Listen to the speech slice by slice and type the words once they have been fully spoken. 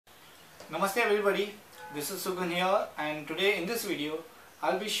Namaste everybody, this is Sugoon here, and today in this video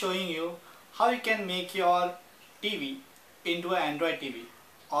I'll be showing you how you can make your TV into an Android TV,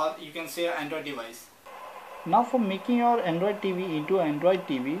 or you can say an Android device. Now for making your Android TV into an Android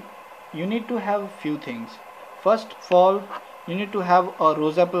TV, you need to have few things. First of all, you need to have a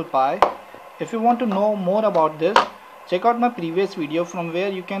Roseapple Pi. If you want to know more about this, check out my previous video from where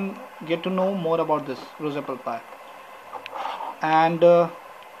you can get to know more about this Roseapple Pi. And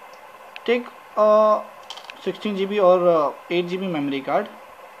take a 16 GB or 8 GB memory card,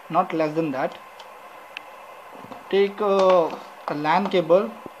 not less than that. Take a LAN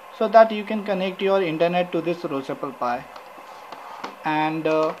cable so that you can connect your internet to this Roseapple Pi, and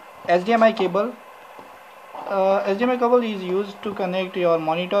HDMI cable. HDMI cable is used to connect your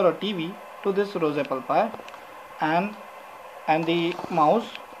monitor or TV to this Roseapple Pi, and the mouse,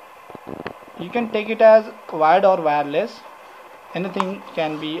 you can take it as wired or wireless, anything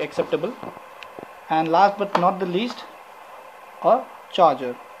can be acceptable. And last but not the least, a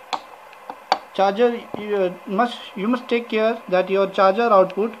charger. You must take care that your charger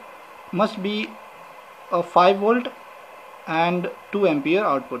output must be a 5 volt and 2 ampere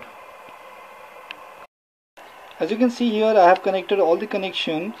output. As you can see here, I have connected all the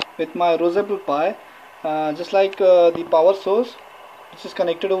connections with my Roseapple Pi, just like the power source, which is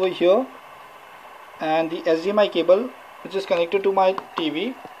connected over here, and the HDMI cable, which is connected to my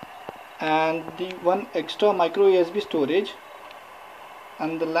TV, and the one extra micro USB storage,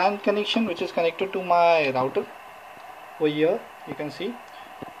 and the LAN connection which is connected to my router over here, you can see,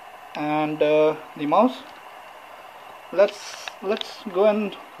 and the mouse. Let's go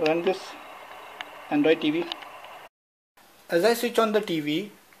and run this Android TV. As I switch on the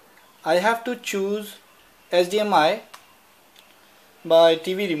TV, I have to choose HDMI by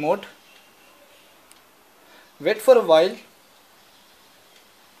TV remote. Wait for a while.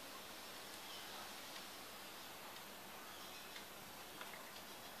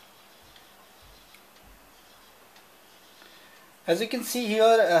 As you can see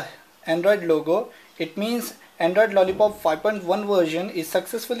here, Android logo, it means Android Lollipop 5.1 version is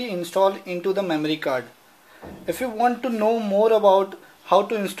successfully installed into the memory card. If you want to know more about how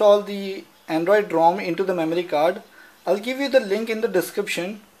to install the Android ROM into the memory card, I'll give you the link in the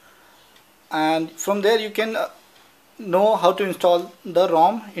description, and from there you can know how to install the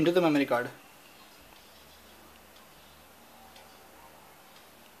ROM into the memory card.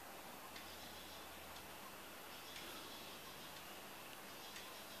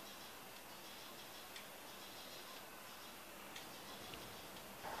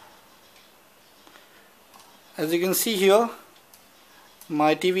 As you can see here,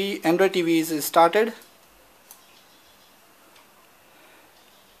 my Android TV is started.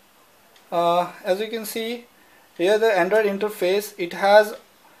 As you can see here, the Android interface, it has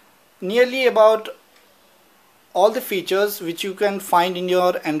nearly about all the features which you can find in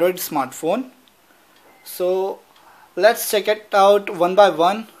your Android smartphone. So let's check it out one by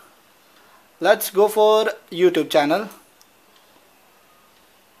one. Let's go for YouTube channel.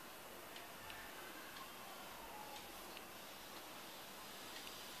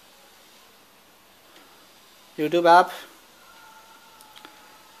 YouTube app.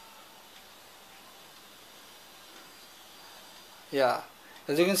 Yeah,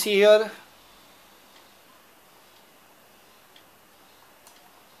 as you can see here,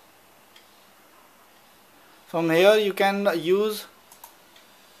 from here you can use,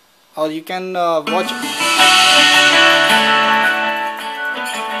 or you can watch.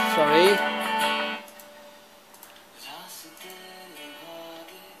 Sorry.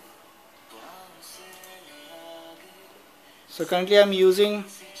 So currently I am using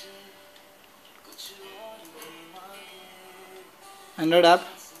Android app.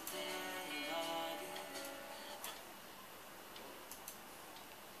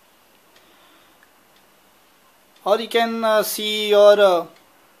 Or you can see your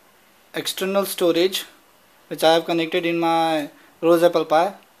external storage, which I have connected in my Roseapple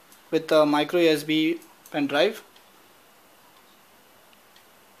Pi with a micro USB pendrive.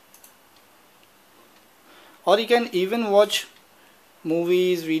 Or you can even watch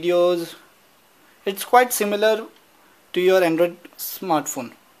movies, videos. It's quite similar to your Android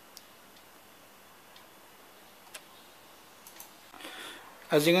smartphone.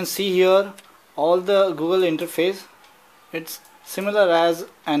 As you can see here, all the Google interface, it's similar as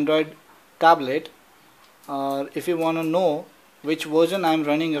Android tablet. If you want to know which version I'm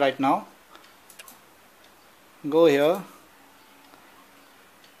running right now, go here,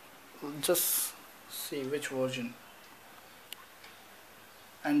 just see which version.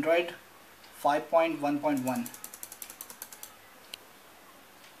 Android 5.1.1.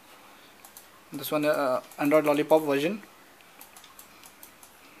 This one Android Lollipop version.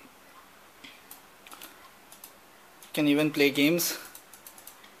 Can even play games.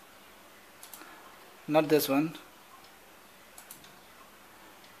 Not this one.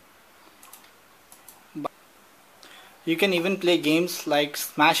 But you can even play games like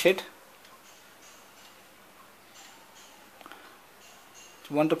Smash It.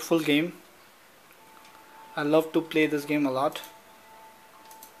 Wonderful game. I love to play this game a lot.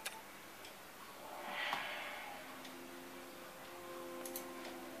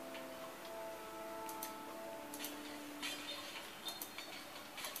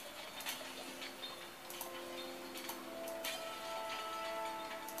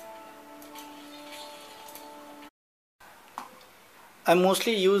 I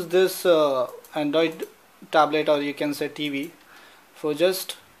mostly use this Android tablet, or you can say TV, for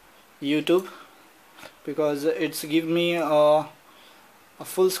just YouTube, because it's give me a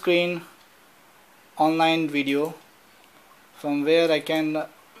full screen online video from where I can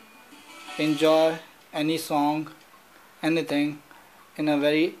enjoy any song, anything in a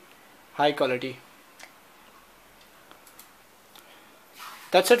very high quality.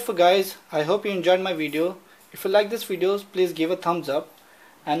 That's it for guys. I hope you enjoyed my video. If you like this video, please give a thumbs up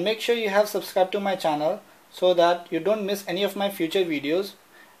and make sure you have subscribed to my channel so that you don't miss any of my future videos.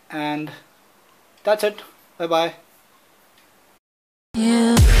 And that's it. Bye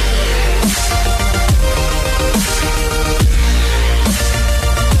bye.